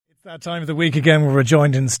That time of the week again where we're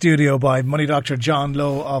joined in studio by Money Doctor John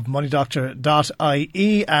Lowe of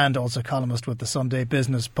moneydoctor.ie and also columnist with the Sunday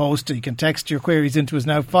Business Post. You can text your queries into us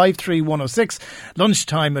now, 53106.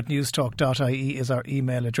 Lunchtime at newstalk.ie is our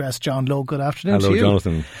email address. John Lowe, good afternoon. Hello, to you.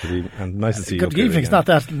 Jonathan. Good evening. And nice to see you. Good evening. It's not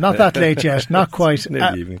that late yet. Not quite.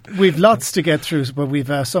 We've lots to get through, but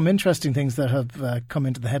we've some interesting things that have come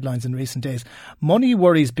into the headlines in recent days. Money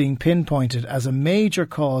worries being pinpointed as a major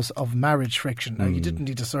cause of marriage friction. Now, you didn't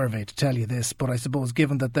need a survey to tell you this, but I suppose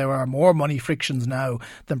given that there are more money frictions now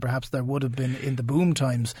than perhaps there would have been in the boom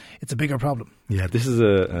times, it's a bigger problem. Yeah, this is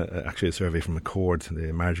actually a survey from Accord,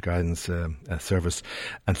 the marriage guidance service,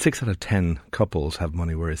 and 6 out of 10 couples have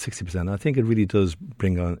money worries, 60%. I think it really does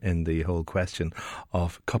bring on in the whole question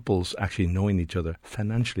of couples actually knowing each other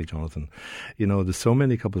financially, Jonathan. You know, there's so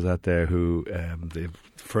many couples out there who the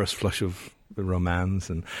first flush of romance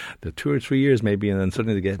and they're 2 or 3 years maybe, and then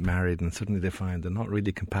suddenly they get married and suddenly they find they're not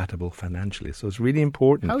really compatible financially. So it's really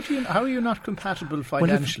important. How are you not compatible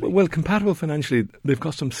financially? Well, compatible financially, they've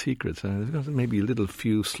got some secrets. They've got maybe a little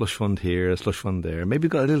few slush fund here, a slush fund there. Maybe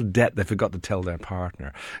they've got a little debt they forgot to tell their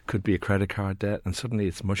partner. Could be a credit card debt, and suddenly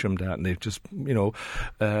it's mushroomed out, and they've just,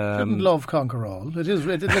 Shouldn't love conquer all? Look,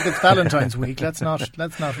 it's Valentine's week. Let's not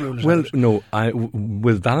rule it out. Well, no.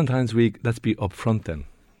 With Valentine's week, let's be upfront then.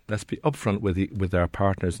 Let's be upfront with our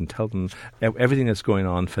partners and tell them everything that's going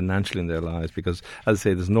on financially in their lives, because, as I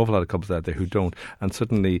say, there's an awful lot of couples out there who don't, and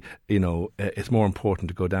suddenly, it's more important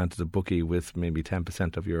to go down to the bookie with maybe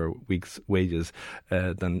 10% of your week's wages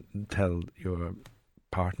than tell your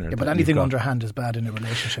partner. Yeah, but anything underhand is bad in a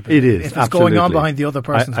relationship. It is. If it's absolutely going on behind the other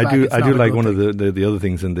person's back, I do like one of the other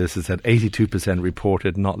things in this is that 82%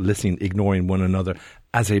 reported not listening, ignoring one another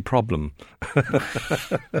as a problem. It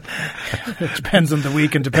depends on the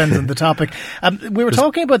week and depends on the topic. We were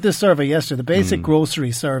talking about this survey yesterday, the basic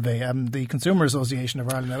grocery survey. The Consumer Association of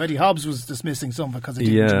Ireland. Now, Eddie Hobbs was dismissing some because it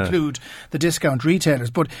didn't include the discount retailers,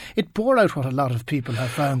 but it bore out what a lot of people have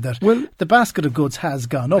found, that the basket of goods has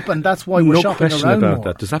gone up, and that's why we're shopping around more.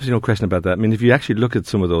 That. There's absolutely no question about that. I mean, if you actually look at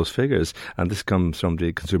some of those figures, and this comes from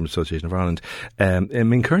the Consumer Association of Ireland,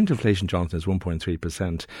 current inflation, Jonathan, is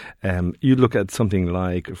 1.3%. You look at something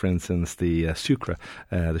like, for instance, the sucre,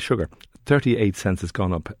 the sugar, 38 cents has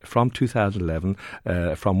gone up from 2011,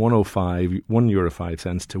 from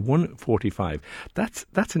 €1.05 to 1.45.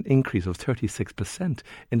 That's an increase of 36%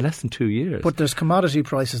 in less than 2 years. But there's commodity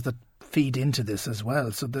prices that feed into this as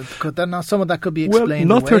well, so some of that could be explained.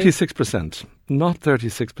 Well, not 36%, not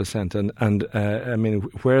 36%, and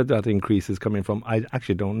where that increase is coming from, I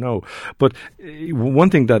actually don't know. But one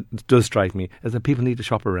thing that does strike me is that people need to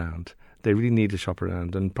shop around. They really need to shop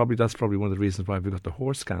around, and that's probably one of the reasons why we've got the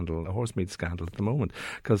horse meat scandal at the moment.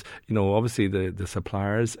 Because obviously the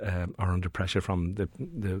suppliers are under pressure from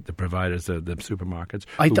the providers, the supermarkets,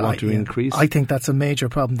 who want to increase. I think that's a major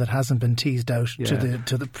problem that hasn't been teased out to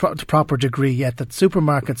the proper degree yet. That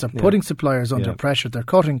supermarkets are putting suppliers under pressure. They're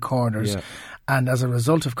cutting corners. Yeah. And as a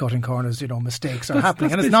result of cutting corners, mistakes are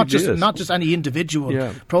happening. And it's not just any individual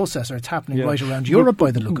processor. It's happening right around Europe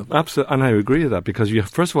by the look of it. Absolutely. And I agree with that, because you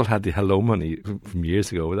first of all had the hello money from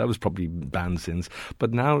years ago. That was probably banned since.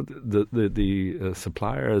 But now the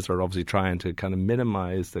suppliers are obviously trying to kind of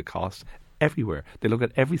minimise the cost everywhere. They look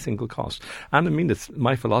at every single cost. And it's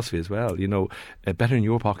my philosophy as well, better in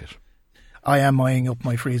your pocket. I am eyeing up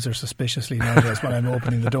my freezer suspiciously nowadays when I'm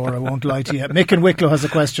opening the door, I won't lie to you. Mick in Wicklow has a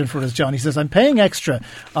question for us, John. He says, I'm paying extra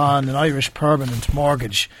on an Irish permanent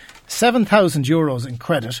mortgage, €7,000 in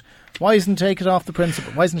credit. Why isn't it taken off the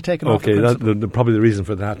principal? Why isn't it taken off the principal? Probably the reason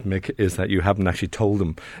for that, Mick, is that you haven't actually told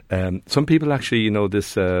them. Some people actually,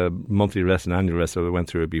 this monthly arrest and annual arrest, so we went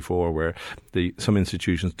through it before, where some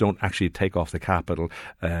institutions don't actually take off the capital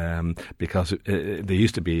because they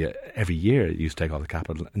used to be every year you used to take off the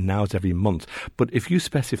capital, and now it's every month. But if you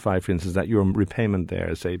specify, for instance, that your repayment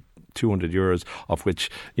there, say, €200, of which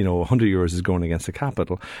 €100 is going against the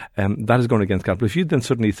capital, that is going against capital. If you then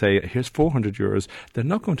suddenly say, here's €400, they're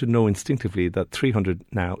not going to know instinctively that 300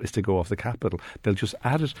 now is to go off the capital. They'll just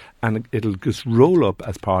add it, and it'll just roll up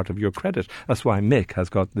as part of your credit. That's why Mick has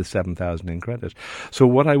got the 7,000 in credit. So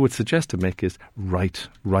what I would suggest to Mick is write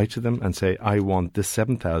to them and say, I want this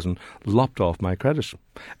 7,000 lopped off my credit,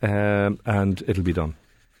 and it'll be done.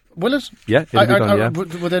 Will it? Yeah, it'll be done, Would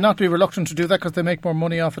they not be reluctant to do that because they make more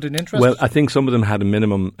money off it in interest? Well, I think some of them had a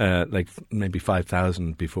minimum, like maybe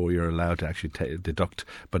 5,000 before you're allowed to actually deduct.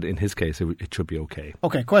 But in his case, it should be okay.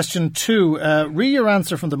 Okay, question 2. Read your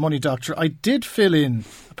answer from the Money Doctor. I did fill in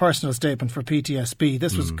a personal statement for PTSB.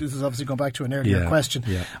 This is obviously going back to an earlier question.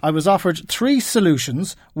 Yeah. I was offered 3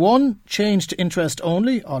 solutions. 1, change to interest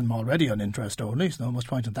only. I'm already on interest only, so no much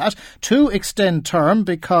point in that. 2, extend term.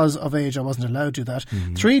 Because of age, I wasn't allowed to do that.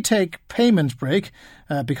 3, take payment break.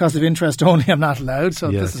 Because of interest only, I'm not allowed.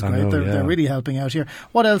 So this is great. They're really helping out here.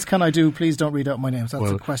 What else can I do? Please don't read out my name. So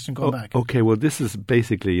that's a question going back. Okay, well, this is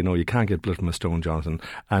basically, you can't get blood from a stone, Jonathan.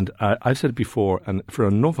 And I've said it before, and for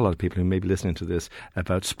an awful lot of people who may be listening to this,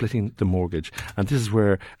 about splitting the mortgage. And this is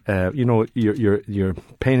where, you're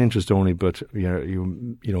paying interest only, but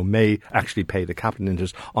you may actually pay the capital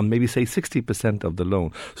interest on maybe, say, 60% of the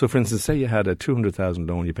loan. So, for instance, say you had a 200,000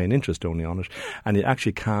 loan, you're paying interest only on it, and you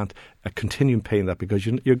actually can't continue paying that because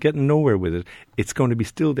you're getting nowhere with it. It's going to be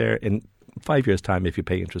still there in 5 years' time if you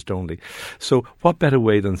pay interest only. So what better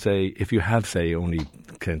way than, say, if you have, say, only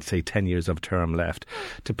 10 years of term left,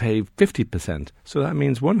 to pay 50%. So that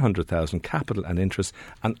means 100,000 capital and interest,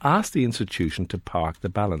 and ask the institution to park the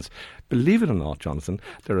balance. Believe it or not, Jonathan,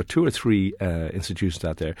 there are 2 or 3 institutions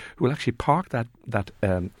out there who will actually park that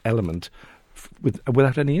element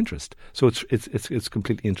without any interest. So it's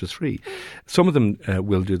completely interest free. Some of them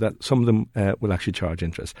will do that. Some of them will actually charge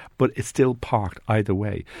interest, but it's still parked either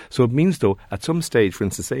way. So it means, though, at some stage, for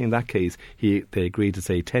instance, say in that case, they agreed to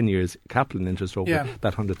say 10 years capital and interest over that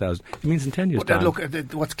 100,000. It means in 10 years' time. Look,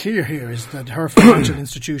 what's clear here is that her financial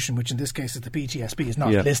institution, which in this case is the PTSB, is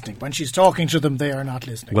not listening. When she's talking to them, they are not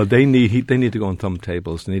listening. Well, they need to go on thumb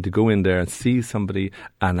tables. They need to go in there and see somebody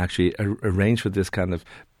and actually arrange for this kind of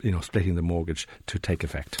splitting the mortgage to take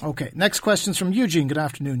effect. Okay, next question's from Eugene. Good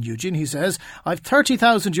afternoon, Eugene. He says, I've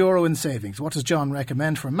 30,000 euro in savings. What does John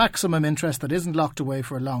recommend for maximum interest that isn't locked away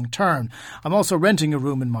for a long term? I'm also renting a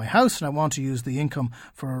room in my house and I want to use the income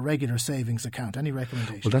for a regular savings account. Any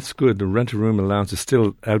recommendations? Well, that's good. The rent-a-room allowance is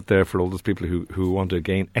still out there for all those people who want to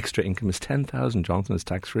gain extra income. It's 10,000, Jonathan, is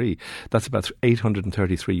tax-free. That's about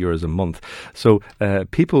 €833 a month. So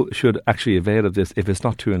people should actually avail of this if it's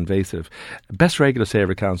not too invasive. Best regular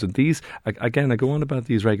saver account. And these, again, I go on about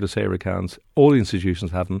these regular saver accounts. All the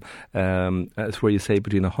institutions have them. It's where you save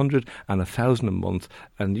between 100 and 1,000 a month,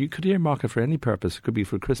 and you could earmark it for any purpose. It could be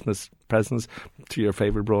for Christmas presents to your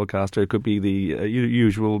favourite broadcaster. It could be the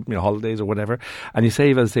usual holidays or whatever. And you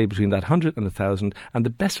save, as I say, between that 100 and 1,000. And the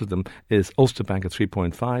best of them is Ulster Bank at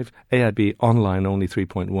 3.5, AIB online only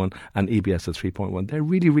 3.1, and EBS at 3.1. They're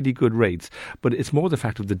really, really good rates. But it's more the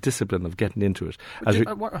fact of the discipline of getting into it.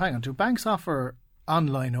 Hang on, do banks offer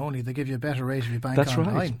online only? They give you a better rate if you bank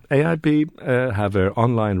online. That's right. AIB have an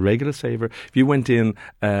online regular saver. If you went in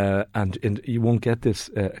and you won't get this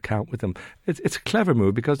account with them, it's a clever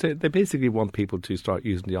move because they basically want people to start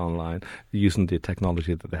using the online, using the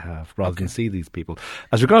technology that they have, rather than see these people.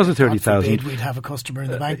 As regards the 30,000, we'd have a customer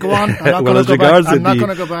in the bank. Go on. I'm not going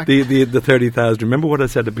to go back. The 30,000. Remember what I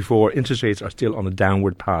said before. Interest rates are still on a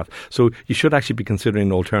downward path, so you should actually be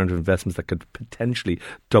considering alternative investments that could potentially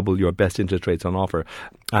double your best interest rates on offer.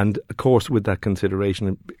 And of course, with that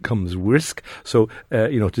consideration comes risk. So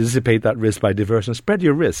to dissipate that risk by diversion, spread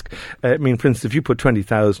your risk. For instance, if you put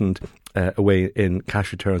 20,000 away in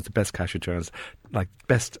cash returns, the best cash returns, like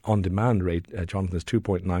best on-demand rate, Jonathan, is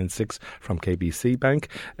 2.96 from KBC Bank.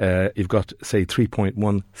 You've got, say,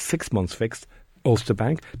 3.1 6 months fixed. Ulster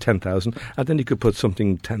Bank, 10,000, and then you could put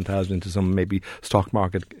something 10,000 into some maybe stock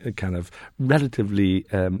market kind of relatively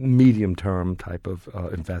medium-term type of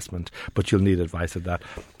investment, but you'll need advice of that.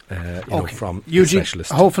 From Eugene,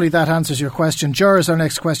 specialist. Hopefully that answers your question. Ger is our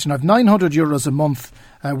next question. I've €900 a month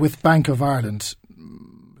with Bank of Ireland.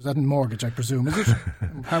 Is that in mortgage, I presume, is it?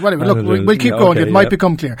 Whatever, look, we'll keep going. It might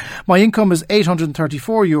become clear. My income is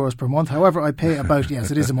 €834 per month. However, I pay about, yes,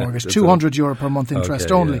 it is a mortgage, €200 per month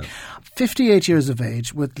interest only. Yeah. 58 years of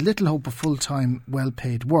age with little hope of full-time,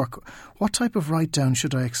 well-paid work. What type of write-down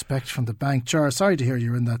should I expect from the bank? Jar, sorry to hear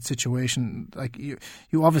you're in that situation. Like you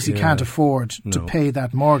obviously can't afford to pay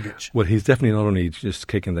that mortgage. Well, he's definitely not only just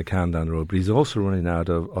kicking the can down the road, but he's also running out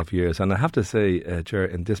of years. And I have to say, Jar,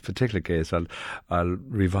 in this particular case, I'll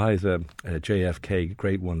revise a JFK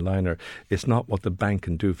great one-liner. It's not what the bank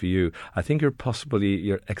can do for you. I think your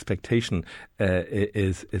expectation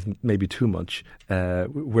is maybe too much.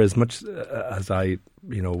 Whereas much as I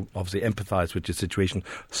obviously empathise with your situation,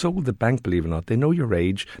 so will the bank, believe it or not. They know your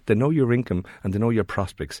age, they know your income, and they know your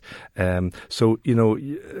prospects. So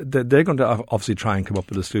they're going to obviously try and come up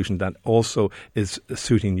with a solution that also is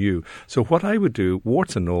suiting you. So what I would do,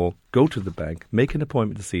 warts and all, go to the bank, make an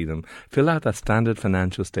appointment to see them, fill out that standard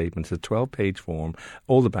financial statement. It's a 12-page form.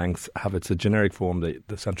 All the banks have it's a generic form that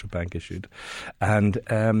the central bank issued, and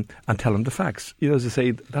tell them the facts. As I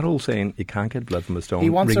say, that old saying, you can't get blood from a stone,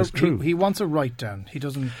 rings true. He wants a write-down. He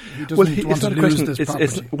doesn't want to lose this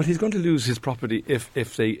property. Well, he's going to lose his property if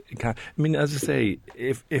they can. I mean, as I say,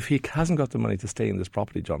 if he hasn't got the money to stay in this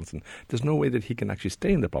property, Jonathan, there's no way that he can actually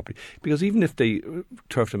stay in the property, because even if they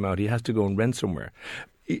turf him out, he has to go and rent somewhere.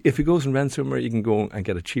 If he goes and rents somewhere, you can go and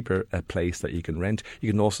get a cheaper place that you can rent.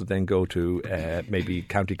 You can also then go to maybe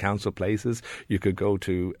county council places. You could go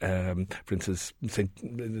to, for instance, St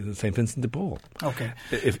Vincent de Paul. Okay.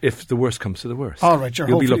 If the worst comes to the worst. All right, sure.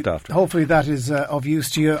 You'll be looked after. Hopefully that is of use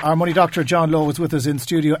to you. Our Money Doctor John Lowe is with us in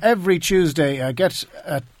studio every Tuesday. Get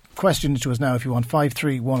a question to us now if you want,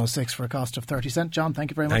 53106 for a cost of 30 cents. John,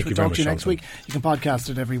 thank you very much. We'll talk to you next week. You can podcast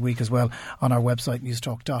it every week as well on our website,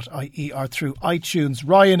 newstalk.ie, or through iTunes.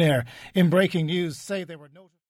 Ryanair, in breaking news, say they were notified.